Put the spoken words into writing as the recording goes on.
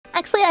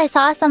Actually, I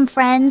saw some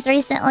friends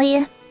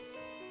recently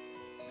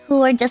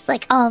who were just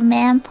like, oh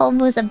man,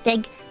 Pomu's a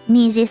big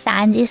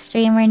Nijisanji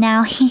streamer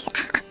now.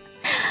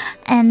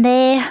 And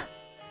they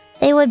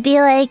would be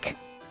like,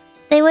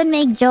 they would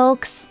make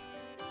jokes.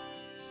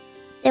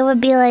 They would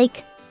be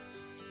like,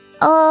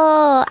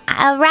 oh,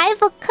 a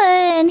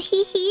rival-kun,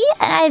 hee hee.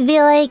 And I'd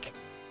be like,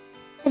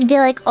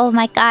 oh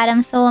my god,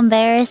 I'm so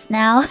embarrassed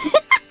now.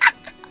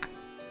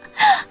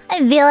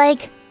 I'd be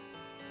like,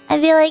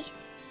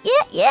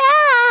 yeah.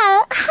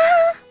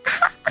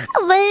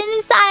 But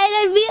inside,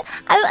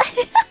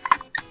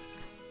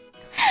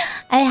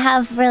 I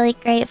have really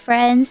great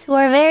friends who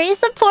are very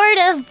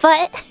supportive,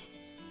 but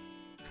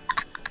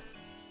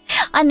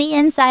on the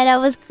inside, I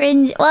was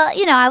cringe. Well,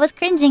 you know, I was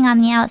cringing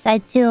on the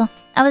outside too.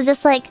 I was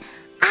just like,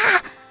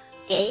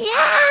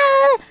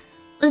 yeah.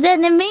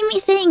 Then it made me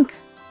think,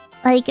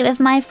 like, if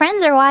my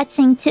friends are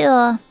watching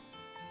too,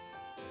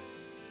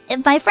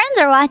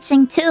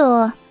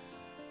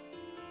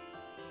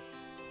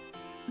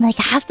 like,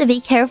 I have to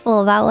be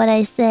careful about what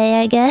I say,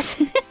 I guess.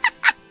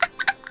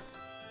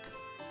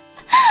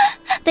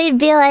 They'd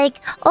be like,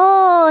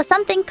 oh,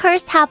 something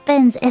cursed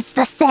happens. It's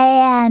the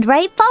sand,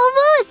 right,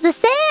 Pomu? It's the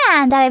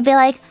sand. And I'd be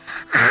like,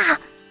 ah.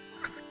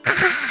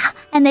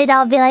 And they'd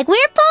all be like, we're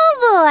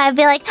Pomu. I'd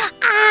be like,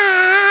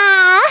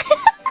 ah.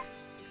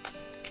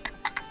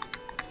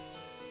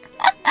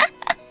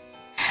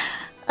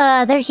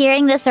 They're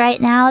hearing this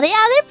right now.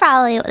 Yeah,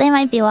 they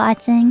might be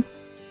watching.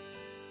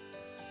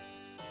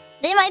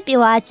 They might be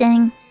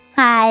watching.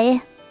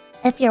 Hi,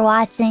 if you're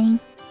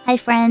watching. Hi,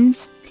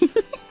 friends.